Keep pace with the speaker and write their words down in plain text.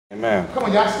Amen. Come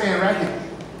on, y'all stand right here.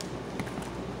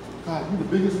 God, you the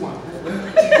biggest one.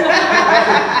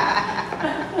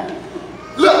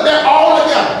 Look, they're all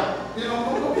together. You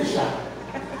know, don't be shy.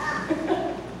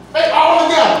 They're all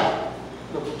together.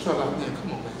 Look, Trevor out there.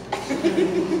 Come on,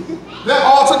 man. They're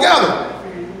all together.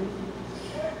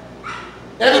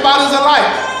 Everybody's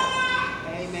alike.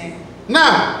 Amen.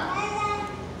 Now,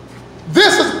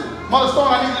 this is, Mother Stone,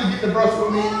 I need you to get the verse for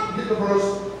me. Get the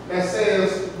verse that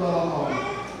says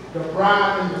the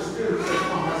bride and the spirit shall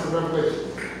come. That's a revelation.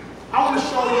 I want to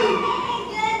show you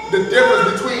the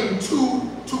difference between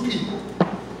two people.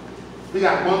 We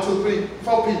got 1, 2, 3,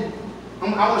 4 people.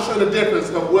 I want to show you the difference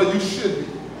of where you should be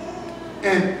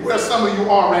and where some of you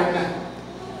are right now.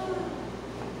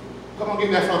 Come on,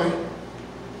 get that for me.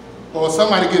 Or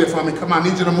somebody get it for me. Come on, I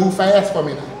need you to move fast for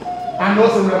me now. I know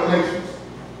some revelations.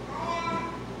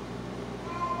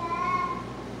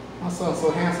 My son's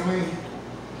so handsome, ain't he?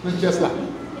 Look just like me.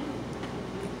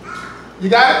 You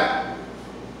got it?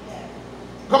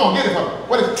 Come on, get it for me.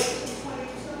 What is it?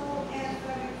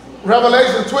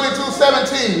 Revelation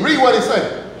 22:17. Read what he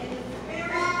said.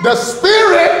 The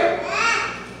Spirit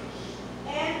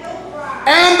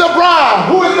and the bride.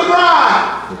 Who is the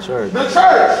bride? The church. The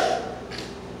church.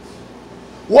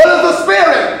 What is the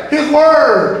Spirit? His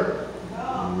word.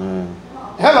 Amen.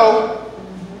 Hello.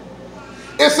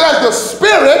 It says the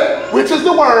Spirit, which is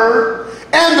the word,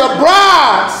 and the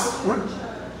brides.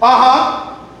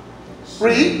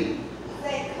 Read.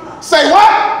 Say what?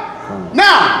 Come.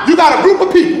 Now, you got a group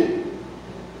of people.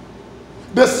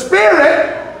 The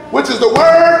Spirit, which is the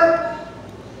word,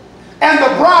 and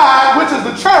the bride, which is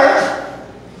the church,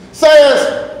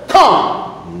 says,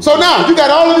 come. So now, you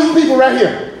got all of these people right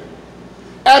here.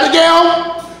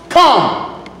 Abigail,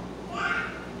 come.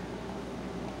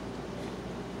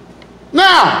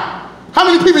 Now, how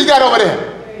many people you got over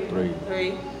there?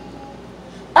 3.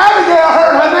 Abigail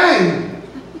heard her name.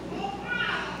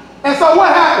 And so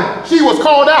what happened? She was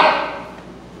called out.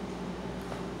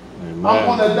 Amen. I'm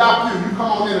going to adopt you. You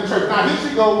come on in the church. Now here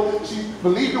she goes. She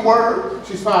believed the word.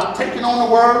 She started taking on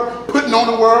the word, putting on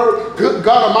the word. Good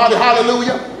God Almighty,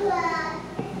 hallelujah.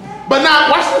 But now,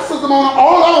 watch this, Sister Mona.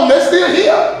 All of them, they're still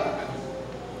here.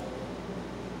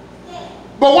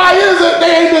 But why is it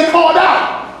they ain't been called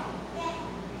out?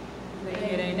 They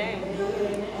hear their name.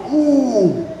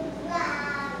 Ooh.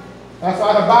 That's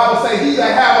why the Bible says he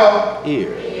that have a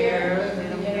Ear.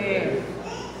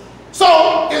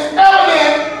 So it's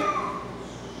evident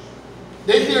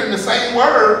they're hearing the same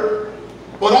word,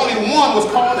 but only one was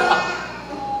called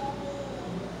out.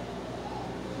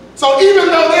 So even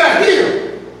though they're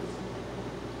here,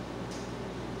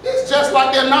 it's just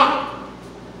like they're not.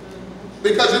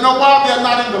 Because you know why? They're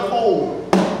not in the fold.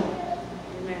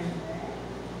 Amen.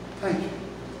 Thank you.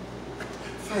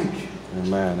 Thank you.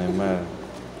 Amen. Amen.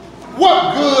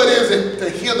 What good is it to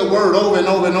hear the word over and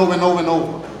over and over and over and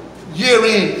over? Year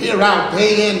in, year out,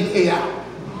 day in, day out.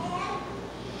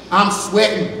 I'm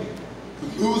sweating,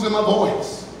 losing my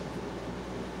voice.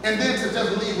 And then to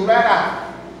just leave right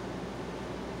out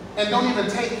and don't even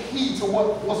take heed to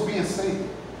what's being said.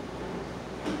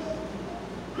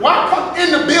 Why come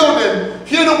in the building,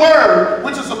 hear the word,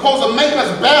 which is supposed to make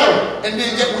us better, and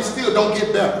then yet we still don't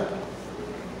get better?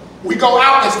 We go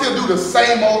out and still do the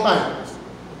same old things.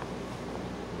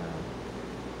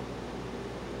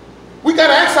 We got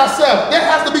to ask ourselves, there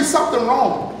has to be something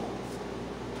wrong.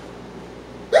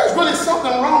 There's really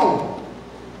something wrong.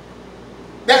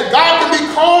 That God can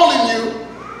be calling you,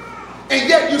 and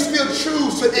yet you still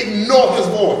choose to ignore his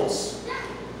voice.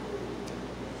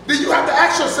 Then you have to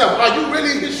ask yourself, are you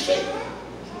really his sheep?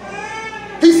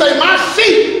 He said, my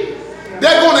sheep,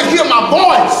 they're going to hear my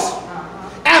voice,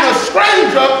 and a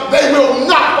stranger they will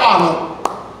not follow.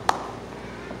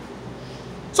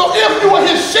 So if you are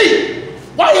his sheep,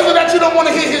 why is it that you don't want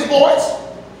to hear his voice?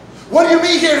 What do you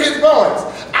mean hear his voice?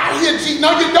 I hear Jesus.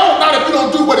 No, you don't. Not if you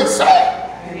don't do what he said.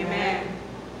 Amen.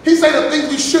 He said the things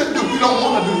we should do. We don't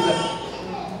want to do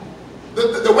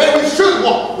that. The way we should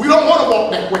walk. We don't want to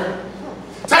walk that way.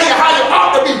 Tell you how you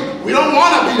ought to be. We don't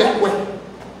want to be that way.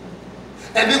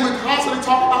 And then we constantly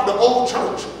talk about the old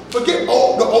church. Forget the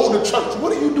older church.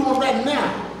 What are you doing right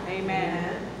now?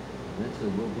 Amen.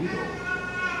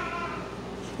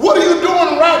 What are you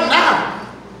doing right now?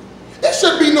 There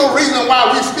should be no reason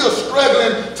why we're still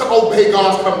struggling to obey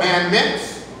God's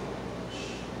commandments.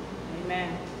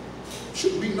 Amen.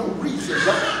 Should be no reason,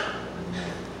 right?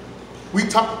 We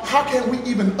talk, how can we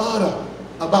even utter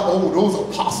about, those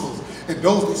apostles and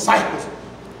those disciples?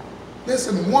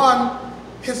 Listen, one,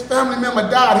 his family member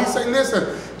died. He said,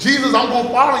 listen, Jesus, I'm going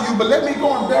to follow you, but let me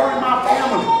go and bury my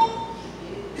family.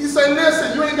 He said,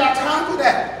 listen, you ain't got time for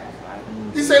that.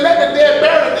 He said, let the dead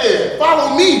bury the dead.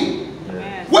 Follow me.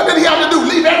 Amen. What did he have to do?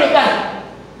 Leave everything.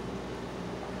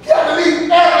 He had to leave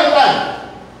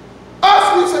everything.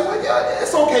 Us, we said, well, yeah,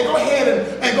 it's okay. Go ahead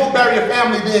and go bury your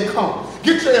family, then come.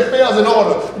 Get your affairs in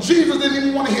order. Jesus didn't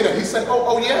even want to hear that. He said,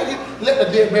 oh yeah, let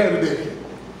the dead bury the dead.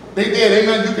 They dead. Ain't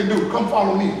nothing you can do. Come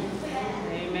follow me.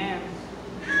 Amen.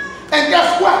 And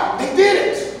guess what? They did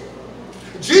it.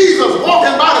 Jesus,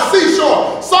 walking by the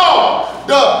seashore, saw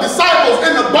the disciples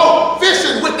in the boat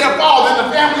fishing with their father in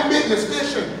the family business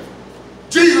fishing.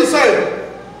 Jesus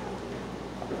said,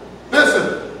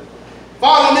 listen,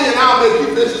 follow me and I'll make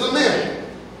you fishers of men.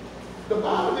 The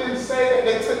Bible didn't say that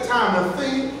they took time to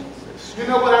think. You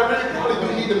know what I really probably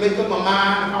do need to make up my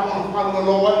mind if I want to follow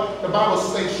the Lord? The Bible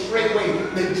says straightway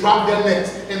they dropped their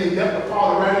nets and they left the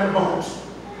father right in the boat.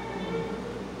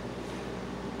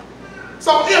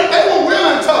 So if they were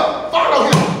willing to follow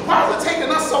him, why is it taking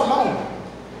us so long?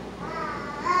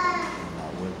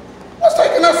 What's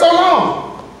taking us so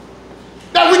long?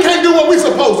 That we can't do what we're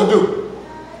supposed to do.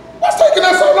 What's taking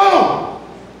us so long?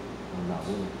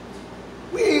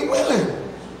 We ain't willing.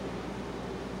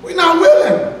 We're not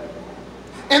willing.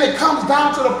 And it comes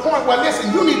down to the point where,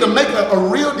 listen, you need to make a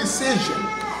real decision.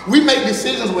 We make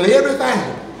decisions with everything.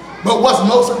 But what's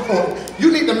most important,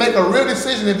 you need to make a real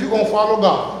decision if you're going to follow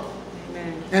God.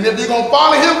 Amen. And if you're going to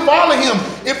follow him, follow him.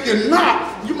 If you're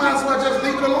not, you might as well just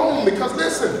leave it alone. Because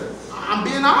listen, I'm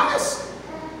being honest.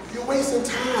 You're wasting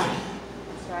time.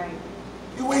 That's right.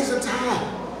 You're wasting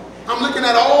time. I'm looking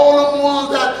at all the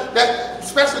ones that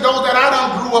especially those that I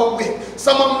done grew up with.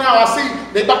 Some of them now I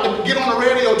see they about to get on the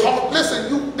radio talk.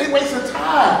 Listen, they wasting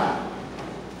time.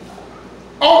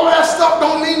 All that stuff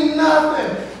don't mean nothing.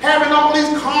 Having all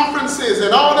these conferences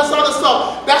and all this other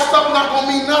stuff, that stuff not gonna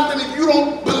mean nothing if you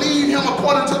don't believe him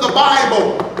according to the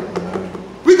Bible.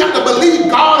 We got to believe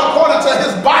God according to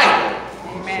his Bible.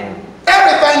 Amen.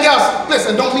 Everything else,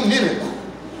 listen, don't mean anything.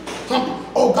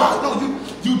 Oh God, no,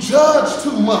 you judge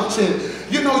too much, and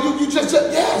you know you just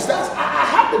yes, I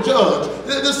have to judge.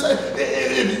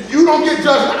 If you don't get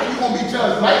judged now, you're gonna be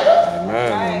judged later.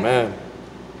 Amen. Right. Amen.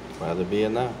 Rather be it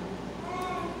now.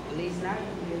 At least now you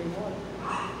can get rewarded.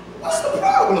 What's the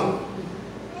problem?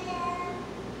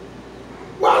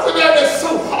 Why is it that it's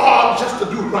so hard just to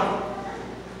do right?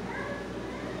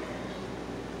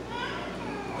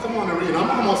 Come on, Arena.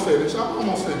 I'm almost finished. I'm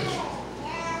almost finished.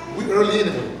 We early in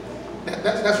it.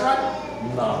 That's right?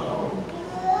 No.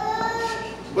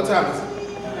 What time is it?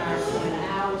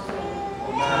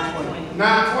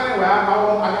 9:20.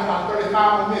 Well, I got about 35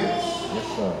 more minutes. Yes,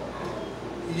 sir.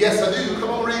 Yes, I do. Come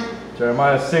on, read.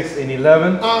 Jeremiah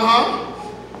 6:11. Uh-huh.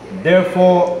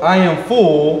 Therefore I am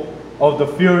full of the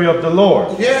fury of the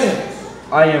Lord. Yes.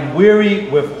 I am weary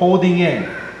with holding in.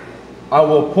 I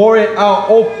will pour it out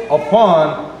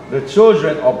upon the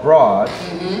children abroad,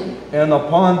 and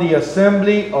upon the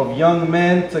assembly of young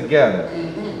men together.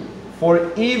 For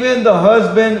even the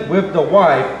husband with the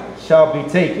wife shall be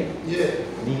taken,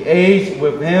 the age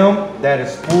with him that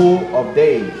is full of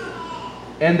days.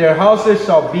 And their houses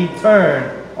shall be turned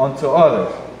unto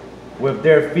others, with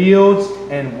their fields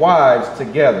and wives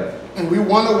together. And we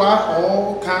wonder why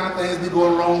all kind of things be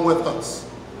going wrong with us.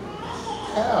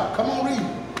 Yeah, come on, read.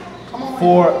 Come on, read.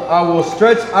 For I will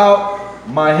stretch out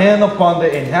my hand upon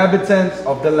the inhabitants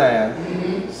of the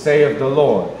land, saith the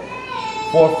Lord.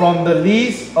 For from the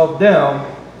least of them,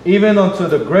 even unto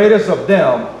the greatest of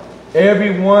them,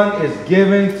 everyone is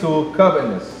given to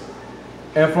covetousness.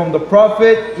 And from the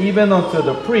prophet even unto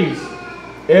the priest,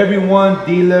 everyone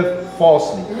dealeth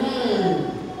falsely.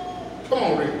 Come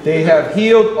on, read. They have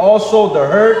healed also the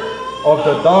hurt of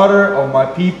the daughter of my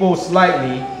people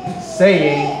slightly,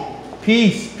 saying,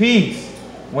 peace, peace,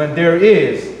 when there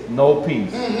is no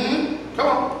peace. Come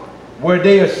on. Were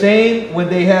they ashamed when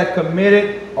they had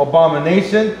committed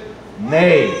abomination?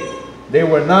 Nay, they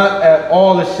were not at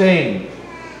all ashamed,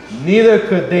 neither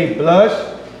could they blush.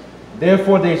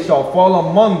 Therefore they shall fall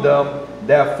among them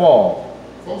that fall.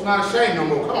 Folks not ashamed no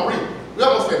more. Come on, read. We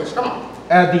almost finished. Come on.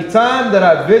 At the time that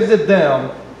I visit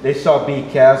them, they shall be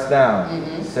cast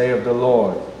down, saith the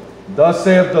Lord. Thus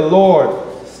saith the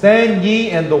Lord, stand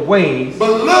ye in the ways. But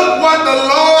look what the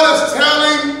Lord is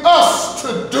telling us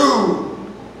to do.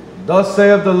 Thus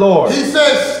saith the Lord. He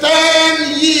says,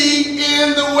 stand ye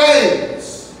in the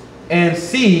ways. And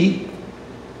see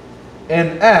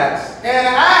and ask And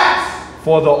ask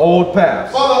for the old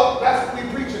paths. for the, that's what we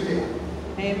preaching here.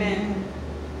 Amen.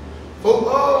 For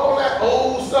all that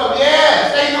old stuff.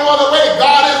 Yes, ain't no other way.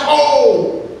 God is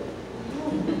old.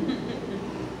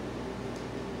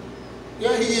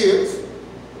 Yeah, he is.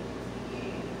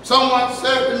 Someone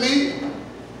said to me,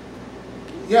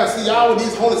 Yeah, see, y'all with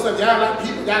these holy stuff, y'all like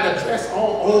people gotta dress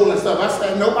all old and stuff. I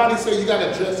said, nobody said you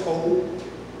gotta dress old.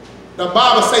 The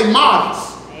Bible say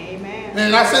modest. Amen.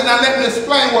 And I said, now let me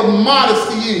explain what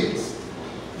modesty is.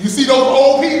 You see those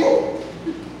old people?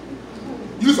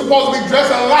 You're supposed to be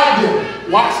dressing like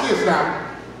them. Watch this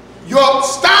now. Your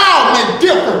style may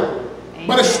differ,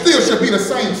 but it still should be the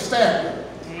same standard.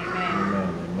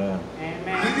 Amen.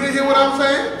 Did you hear what I'm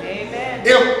saying? Amen.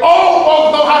 If old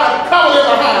folks know how to cover their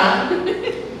behind,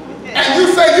 and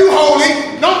you say you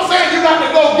holy, don't say you got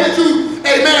to go get you,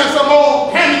 amen, some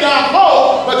old hand-me-down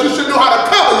clothes, but you should know how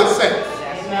to cover yourself.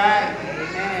 That's right.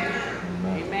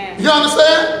 Amen. Amen. You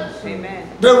understand? Amen.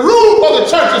 The rule for the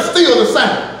church is still the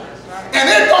same. And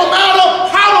it don't matter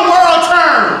how the world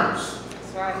turns.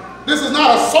 That's right. This is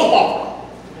not a soap opera.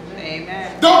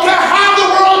 Amen. Don't care how the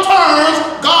world turns,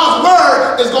 God's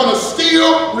word is going to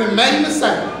still remain the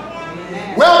same.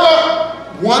 Amen.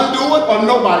 Whether one do it or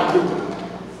nobody do it.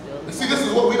 And see, this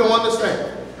is what we don't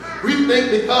understand. We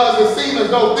think because it seems as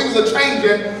though things are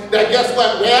changing, that guess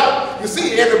what? Well, you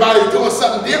see everybody's doing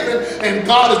something different and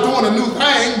God is doing a new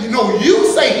thing. You know,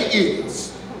 you say he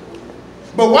is.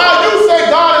 But while you say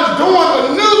God is doing a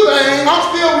new thing, I'm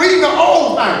still reading the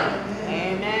old thing.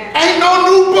 Amen. Ain't no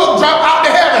new book drop out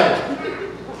to heaven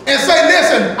and say,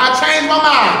 listen, I changed my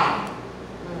mind.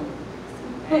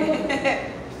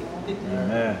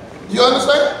 Amen. You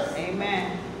understand?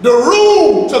 Amen. The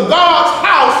rule to God's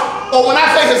house, or when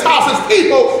I say his house, his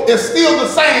people, is still the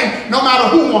same no matter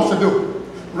who wants to do it.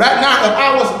 Right now, if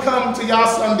I was to come to y'all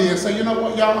Sunday and say, you know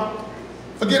what, y'all,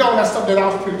 forget all that stuff that I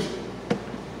was preaching.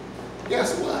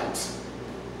 Guess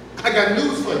what? I got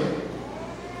news for you.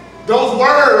 Those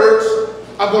words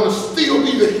are going to still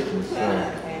be there.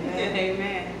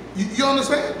 Amen. You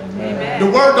understand? Amen. The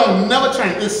word don't never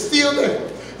change. It's still there.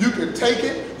 You can take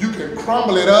it, you can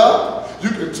crumble it up, you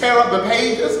can tear up the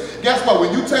pages. Guess what?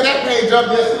 When you tear that page up,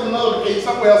 there's still another page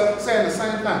somewhere else saying the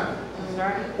same thing.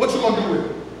 What you going to do with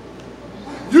it?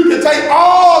 You can take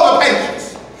all the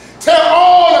pages, tear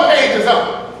all the pages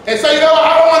up, and say, you know what,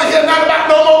 I don't want to hear nothing about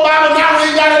no more Bible, now we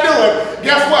ain't got to do it.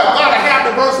 Guess what? God will have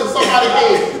the verse in somebody's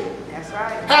head. That's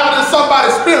right. Have it in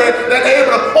somebody's spirit that they're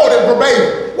able to quote it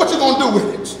verbatim. What you going to do with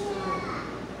it?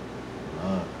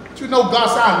 But you know God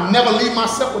said, I'll never leave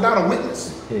myself without a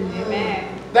witness.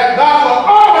 Amen. That God will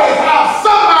always have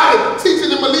somebody teaching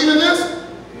and believing this.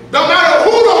 No matter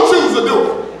who don't choose to do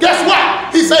it. Guess what?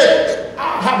 He said,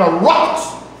 I'll have a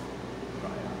rocks.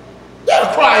 They'll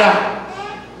cry out.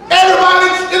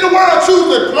 Everybody in the world choose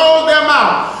to close their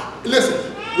mouth. Listen,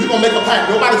 we're going to make a pact.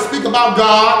 Nobody speak about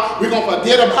God. We're going to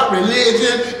forget about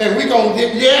religion. And we're going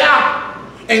to get,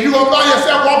 and you're going to find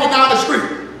yourself walking down the street.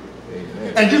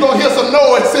 Amen. And you're going to hear some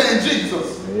noise saying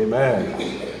Jesus. Amen.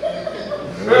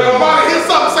 Everybody hear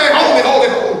something saying holy, holy,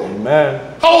 holy.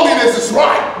 Amen. Holiness is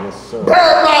right. Yes, sir. Bird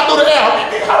fly through the air.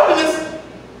 Holiness.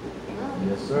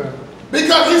 Yes, sir.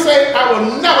 Because he said, I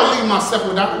will never leave myself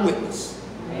without a witness.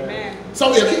 Amen.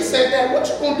 So if he said that, what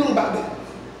you going to do about that?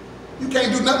 You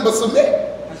can't do nothing but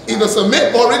submit. Either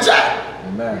submit or reject.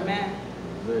 Amen. Amen.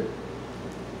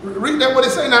 Read that what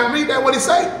he say now. Read that what he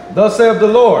say. Thus saith the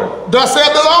Lord. Thus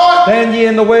saith the Lord. Stand ye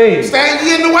in the way. Stand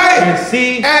ye in the way. And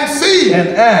see. And see. And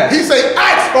ask. He say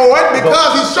ask for it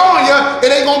because he's showing you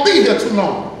it ain't going to be here too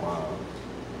long.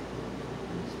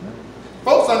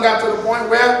 Folks done got to the point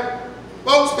where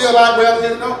folks feel like, well,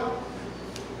 you know,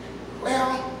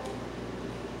 well,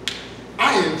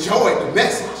 I enjoyed the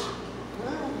message.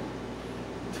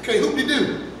 Okay,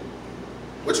 whoop-de-doo.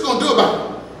 What you going to do about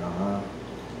it?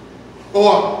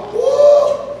 Or,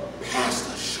 ooh,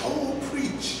 Pastor sure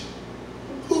preach.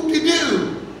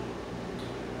 Whoop-de-doo.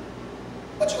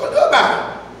 What you going to do about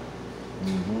it?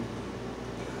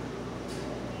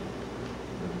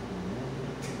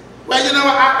 Well, you know,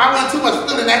 I went too much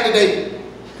feeling that today.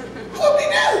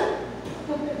 Whoop-de-doo.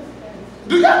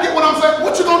 Do y'all get what I'm saying?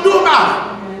 What you going to do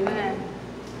about it?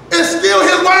 It's still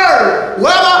his word.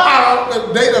 Whether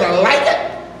the day that I like it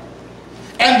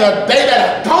and the day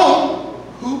that I don't,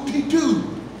 whoop-de-doo.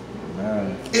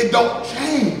 It don't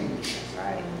change.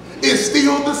 It's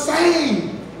still the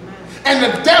same. And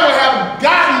the devil have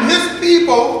gotten his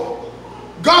people,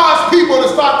 God's people, to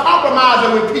start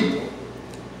compromising with people.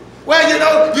 Well, you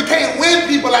know, you can't win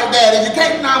people like that, and you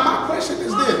can't. Now, my question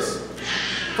is this.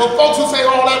 For folks who say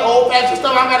all that old-fashioned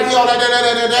stuff, I got to hear all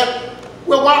that.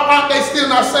 Well, why aren't they still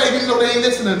not saved even though they ain't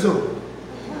listening to it?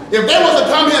 If they was to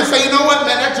come here and say, you know what,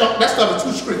 man, that stuff is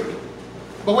too strict.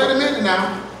 But wait a minute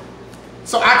now.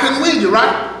 So I couldn't win you,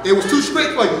 right? It was too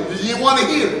strict for you. You didn't want to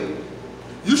hear it.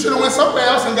 You should have went somewhere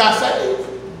else and got saved.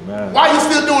 Amen. Why are you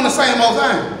still doing the same old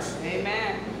things?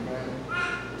 Amen.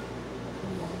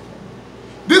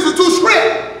 This is too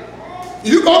strict.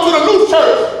 You go to the loose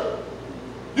church,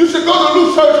 you should go to the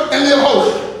loose church and live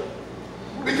holy.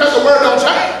 Because the word don't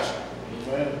change.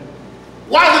 Amen.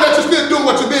 Why is it that you're still doing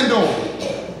what you've been doing?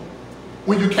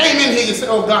 When you came in here, you said,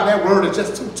 oh God, that word is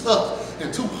just too tough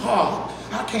and too hard.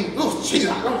 I can't, oh geez,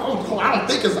 I don't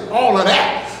think it's all of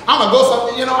that. I'm going to go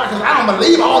somewhere, you know, because I don't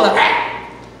believe all of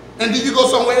that. And then you go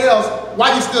somewhere else,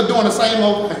 why you still doing the same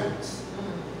old things?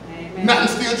 Amen.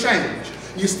 Nothing still changed.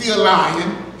 You're still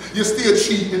lying. You're still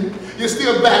cheating. You're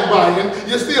still backbiting.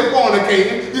 You're still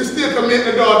fornicating. You're still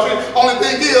committing adultery. Only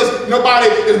thing is, nobody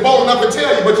is bold enough to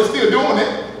tell you, but you're still doing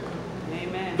it.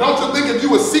 Amen. Don't you think if you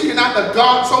were seeking after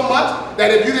God so much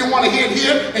that if you didn't want to hear it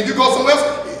here and you go somewhere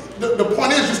else, the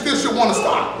point is you still should want to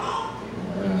stop.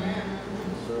 Amen.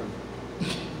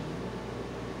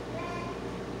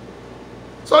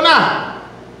 So now,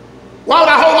 why would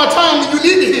I hold my tongue when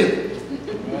you need to hear it?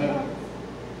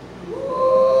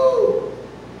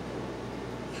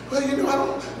 Well, you know, I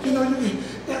don't, you know,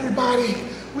 everybody,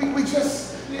 we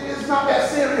just, it's not that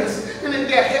serious. And then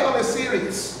that hell is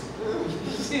serious.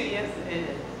 Yes, it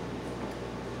is.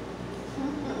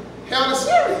 Hell is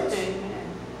serious. Amen.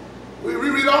 We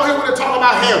read all here when they talk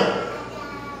about hell.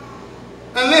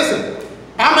 And listen,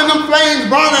 I'm in them flames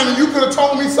burning and you could have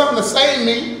told me something to save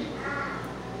me.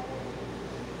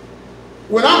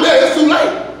 When I'm there, it's too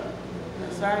late.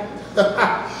 That's right.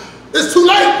 It's too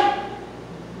late.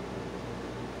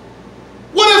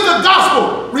 What is the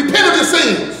gospel? Repent of your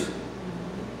sins.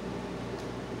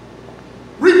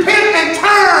 Repent and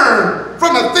turn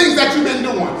from the things that you've been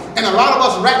doing. And a lot of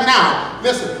us right now,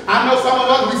 listen, I know some of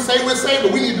us, we say we're saved,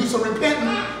 but we need to do some repenting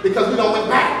because we don't went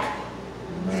back.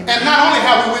 And not only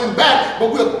have we went back,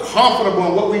 but we're comfortable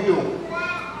in what we're doing.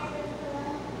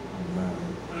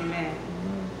 Amen.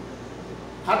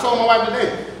 I told my wife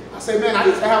today, I say, man, I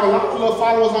used to have a lot of little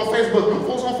followers on Facebook. Them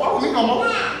folks don't follow me no more.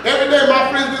 Every day my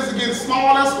friends list is getting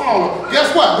smaller and smaller.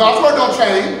 Guess what? God's word don't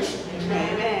change.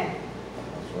 Amen.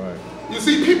 That's right. You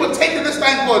see, people taking this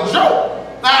thing for a joke.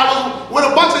 Now, I was with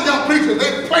a bunch of young preachers.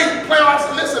 They play I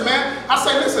said, listen, man. I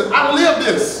say, listen, I live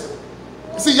this.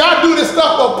 See, y'all do this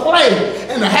stuff for play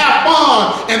and to have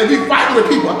fun and to be fighting with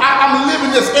people. I'm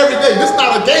living this every day. This is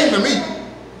not a game to me.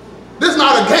 This is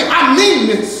not a game. I mean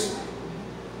this.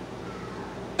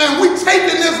 And we're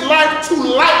taking this life too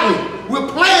lightly. We're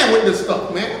playing with this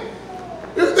stuff, man.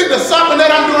 You think the something that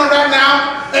I'm doing right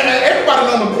now, and everybody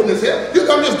knows my business here. You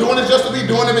come just doing it just to be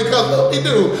doing it because look, we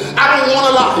do. I don't want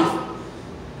a life.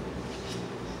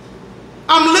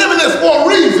 I'm living this for a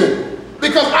reason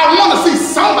because I want to see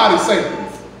somebody saved.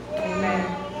 Amen.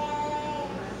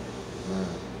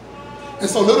 And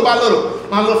so little by little,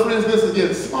 my little friends' list is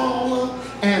getting smaller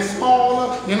and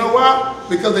smaller. You know why?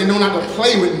 Because they know not to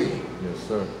play with me.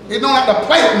 They don't have to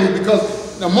play with me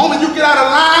because the moment you get out of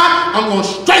line, I'm going to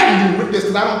straighten you with this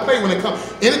because I don't play when it comes.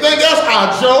 Anything else,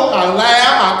 I'll joke, I'll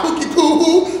laugh, I'll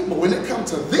cookie-coo-hoo. But when it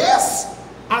comes to this,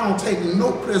 I don't take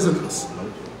no prisoners.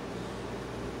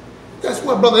 Guess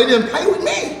what, brother? They didn't play with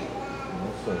me.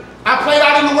 I played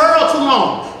out in the world too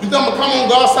long. You think I'm going to come on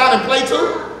God's side and play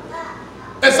too?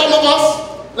 And some of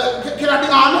us, can I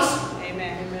be honest?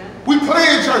 Amen. We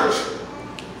play in church.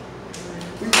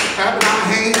 We clapping our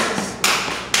hands.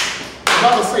 The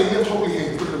Bible say, lift holy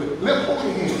hands. Look at it. Lift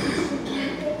holy hands.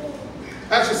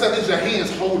 Ask yourself, is your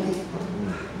hands holy?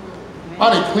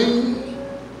 Are they clean?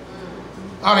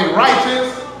 Are they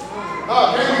righteous?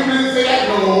 Can you really say that?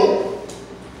 No.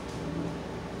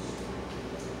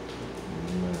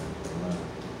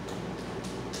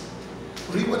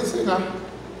 Read what he said now.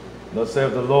 Thus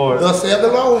saith the Lord. Thus saith the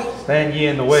Lord. Stand ye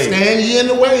in the way. Stand ye in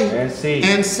the way. And see.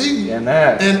 And see. And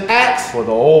ask. And ask. For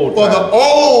the old path. The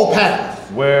old path.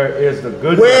 Where is the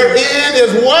good Wherein way?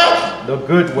 is what? The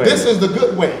good way. This is the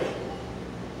good way.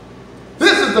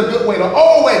 This is the good way. The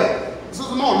old way.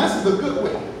 Sister Moon, this is the good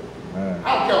way. Man.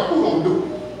 I don't care who gonna do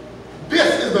it.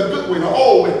 This is the good way, the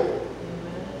old way.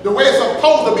 The way it's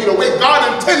supposed to be, the way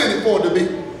God intended it for it to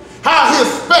be. How he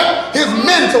expects his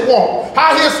men to walk.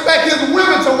 How he expects his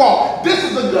women to walk. This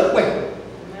is the good way.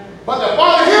 But to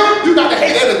follow him, you got to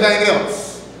hate everything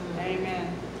else.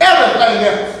 Amen. Everything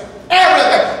else.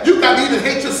 Everything. You got to even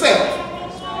hate yourself.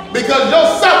 Because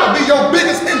yourself will be your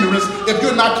biggest hindrance if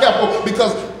you're not careful.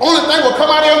 Because only thing will come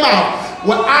out of your mouth.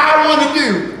 What I want to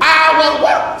do.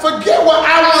 Forget what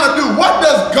I want to do. What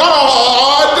does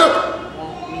God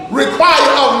require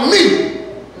of me?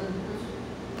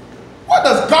 What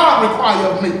does God require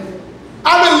of me?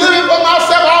 I've been living for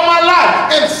myself all my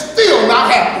life and still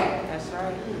not happy. That's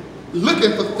right.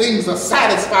 Looking for things to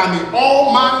satisfy me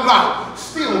all my life,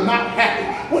 still not happy.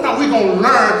 When are we going to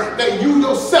learn that you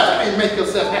yourself can't make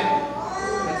yourself happy?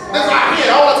 That's That's why I hear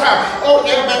it all the time. Oh,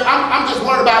 yeah, man, I'm just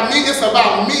worried about me. It's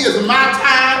about me. It's my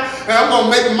time. And I'm going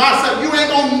to make myself. You ain't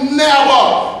going to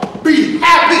never be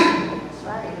happy. That's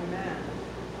right. Amen.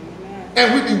 Amen. And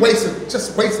we be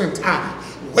just wasting time.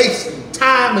 Wasting.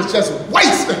 Time is just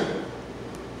wasting.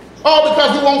 All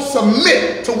because we won't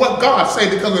submit to what God say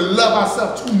because we love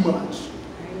ourselves too much.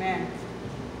 Amen.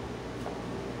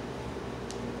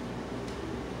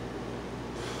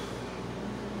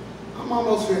 I'm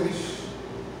almost finished.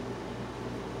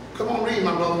 Come on, read,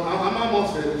 my brother. I'm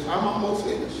almost finished. I'm almost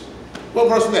finished. What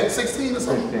verse was that? 16 or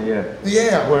something? 16, yeah.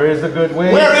 Yeah. Where is the good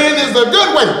way? Wherein is the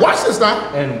good way? Watch this now.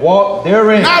 And walk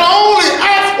therein. Not only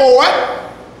ask for it,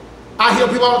 I hear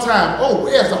people all the time, oh,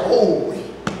 where's the old way?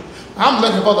 I'm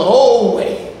looking for the old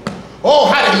way. Oh,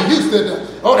 how did he used to do?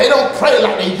 Oh, they don't pray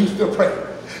like they used to pray.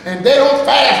 And they don't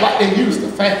fast like they used to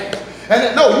fast. And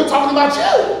then, no, you're talking about you.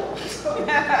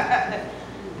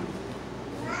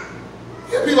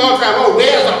 You hear people all the time, oh,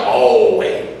 where's the old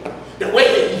way? The way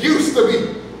it used to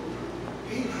be.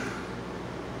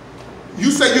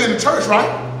 You say you're in the church, right?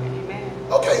 Amen.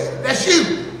 Okay, that's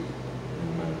you.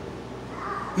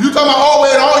 You talking about all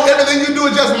way and all everything you do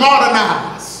is just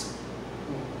modernize.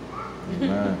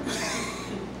 Amen.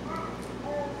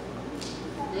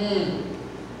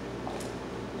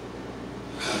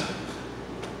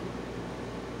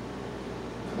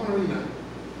 Come on, read now.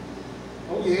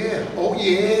 Oh yeah, oh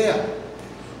yeah,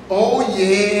 oh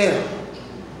yeah.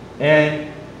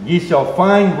 And ye shall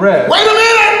find rest. Wait a minute.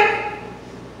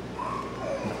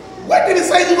 What did it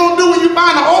say you're gonna do when you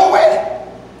find the old way?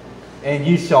 And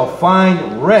ye shall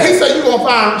find rest. He said you're going to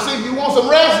find, see, you want some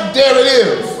rest? There it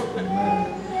is.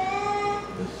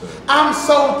 I'm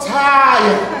so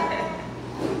tired.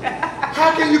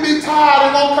 How can you be tired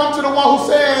and won't come to the one who's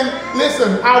saying,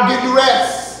 listen, I'll give you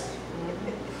rest.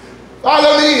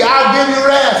 Follow me, I'll give you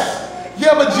rest.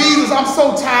 Yeah, but Jesus, I'm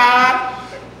so tired.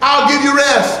 I'll give you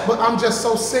rest. But I'm just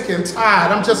so sick and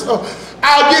tired.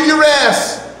 I'll give you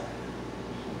rest.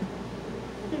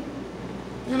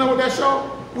 You know what that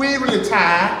shows? We ain't really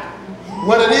tired.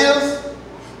 What it is,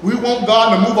 we want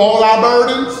God to move all our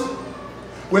burdens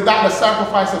without the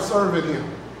sacrifice of serving him.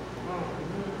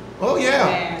 Oh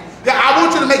yeah. Yeah, I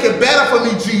want you to make it better for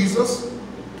me, Jesus,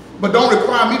 but don't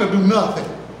require me to do nothing.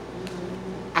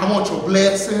 I want your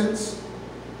blessings.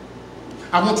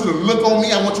 I want you to look on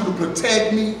me. I want you to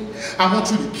protect me. I want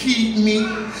you to keep me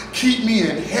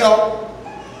in health.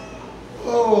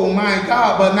 Oh my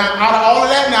God, but now out of all of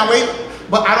that, now wait,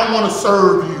 but I don't want to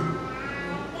serve you.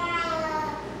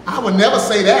 I would never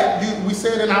say that. We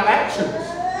say it in our actions.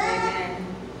 Amen.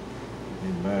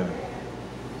 Amen.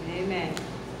 Amen.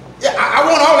 Yeah, I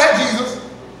want all that, Jesus.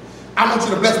 I want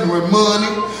you to bless me with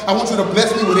money. I want you to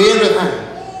bless me with everything.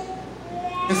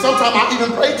 And sometimes I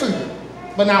even pray to you.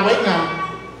 But now, wait now.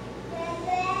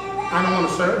 I don't want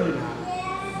to serve you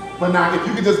now. But now, if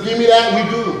you could just give me that, we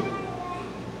do.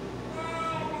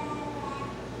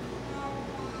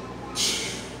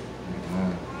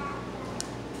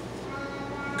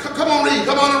 Come on, read.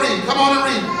 Come on and read. Come on and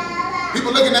read.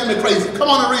 People looking at me crazy. Come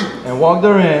on and read. And walk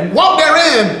therein. Walk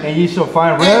therein. And ye shall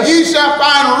find rest. And ye shall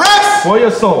find rest. For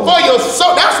your soul. For your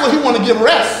soul. That's what he want to give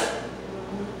rest.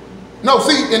 No,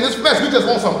 see, in this flesh, we just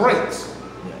want some breaks.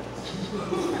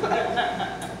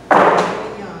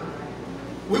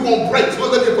 We want breaks.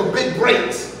 We're looking for big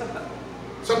breaks.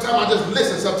 Sometimes I just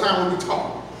listen sometimes when we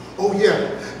talk. Oh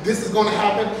yeah, this is going to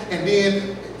happen, and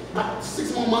then about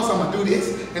 6 more months I'm going to do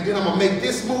this, and then I'm going to make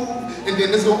this move, and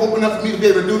then this is going to open up for me to be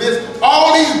able to do this.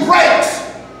 All these breaks.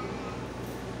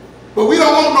 But we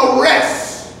don't want no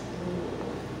rest.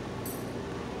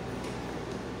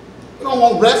 We don't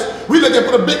want rest. We looking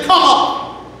for the big come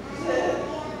up.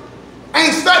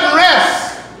 Ain't studying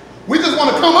rest. We just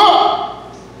want to come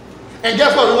up. And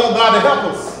guess what? We want God to help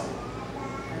us.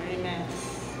 Amen.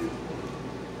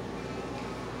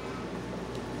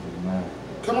 Amen.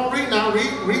 Come on, read now.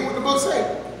 Read what the book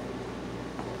say.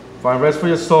 Find rest for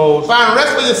your souls. Find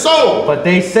rest for your soul. But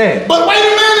they said, But wait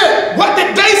a minute. What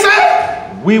did they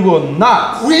say? we will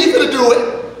not We ain't gonna do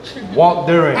it. walk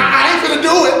therein. I ain't gonna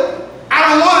do it. I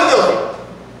don't want to do it.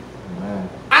 Amen.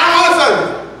 I don't want to serve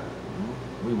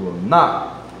it. We will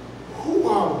not. Who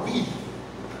are we?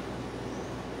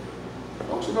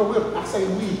 Don't you know I say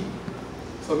we.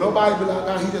 So nobody be like,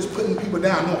 oh, he just putting people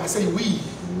down. No, I say we.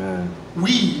 Amen.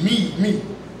 We, me.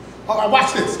 All right,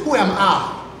 watch this. Who am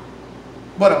I?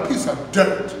 But a piece of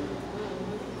dirt.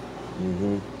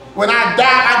 Mm-hmm. When I die,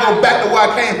 I go back to where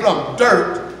I came from,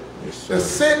 dirt. Yes, To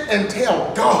sit and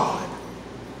tell God,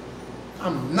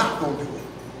 I'm not going to do it.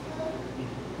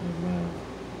 Amen.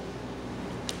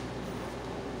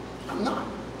 I'm not.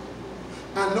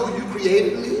 I know you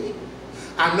created me.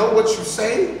 I know what you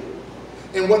say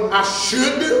and what I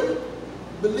should do,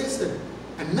 but listen,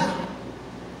 I'm not.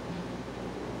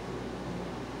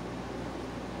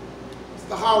 It's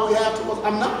the heart we have towards,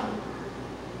 I'm not.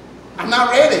 I'm not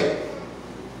ready.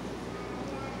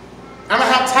 I don't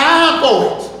have time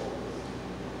for it.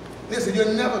 Listen,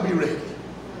 you'll never be ready.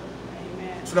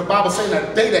 Amen. So the Bible says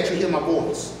that day that you hear my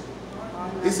voice,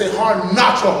 it said, harden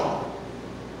not your heart.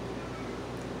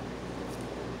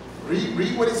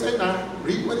 Read what it say now.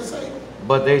 Read what it say.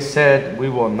 But they said, we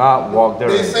will not walk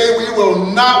therein. They say we will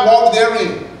not walk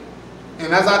therein.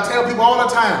 And as I tell people all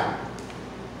the time,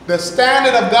 the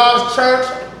standard of God's church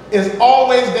is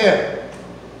always there.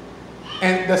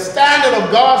 And the standard of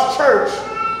God's church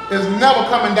is never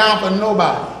coming down for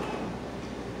nobody.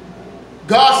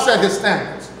 God set his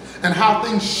standards and how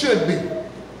things should be.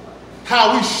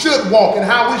 How we should walk and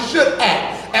how we should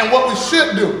act and what we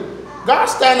should do.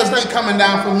 God's standards ain't coming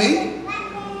down for me.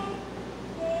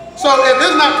 So if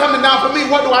it's not coming down for me,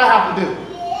 what do I have to do?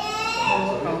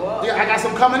 Yeah, I got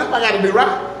some coming up I got to do,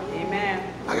 right? Amen.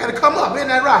 I got to come up, isn't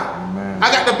that right? Amen.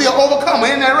 I got to be an overcomer,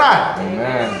 isn't that right?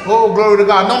 Amen. Oh, glory to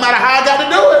God. No matter how I got to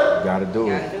do it. Got to do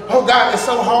it. Oh, God, it's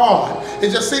so hard.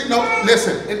 It just seems, no,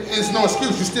 listen, it's no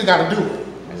excuse. You still got to do it.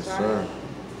 Yes, sir.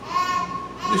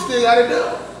 You still got to do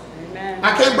it. Amen.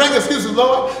 I can't bring excuses,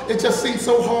 Lord. It just seems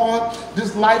so hard.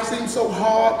 This life seems so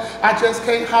hard. I just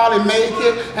can't hardly make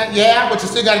it. And yeah, but you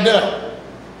still got to do it.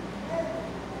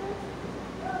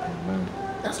 Amen.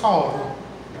 That's hard.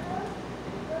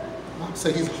 I'll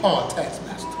say he's a hard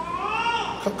taskmaster.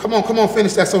 Come on,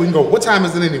 finish that so we can go. What time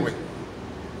is it anyway?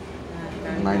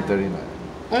 9:39.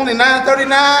 Only 9:39?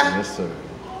 Yes, sir.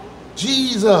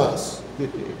 Jesus.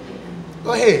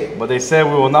 Go ahead. But they said,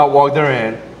 we will not walk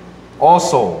therein.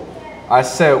 Also, I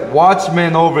set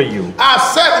watchmen over you, I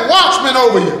set watchmen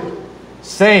over you,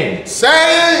 saying,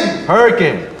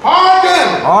 hearken,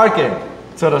 hearken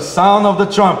to the sound of the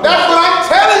trumpet. That's what I'm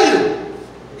telling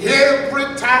you. Every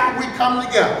time we come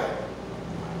together,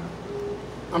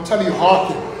 I'm telling you,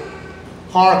 hearken.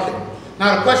 Hearken.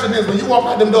 Now the question is, when you walk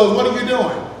out them doors, what are you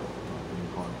doing?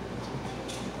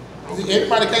 See,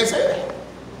 everybody can't say that.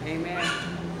 Amen.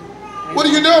 What are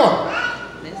you doing?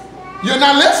 Listen. You're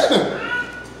not listening.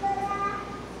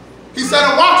 He said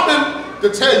a watchman to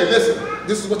tell you, listen,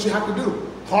 this is what you have to do.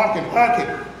 Hearken, hearken.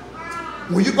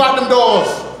 When you go out them doors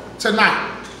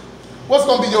tonight, what's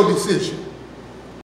going to be your decision?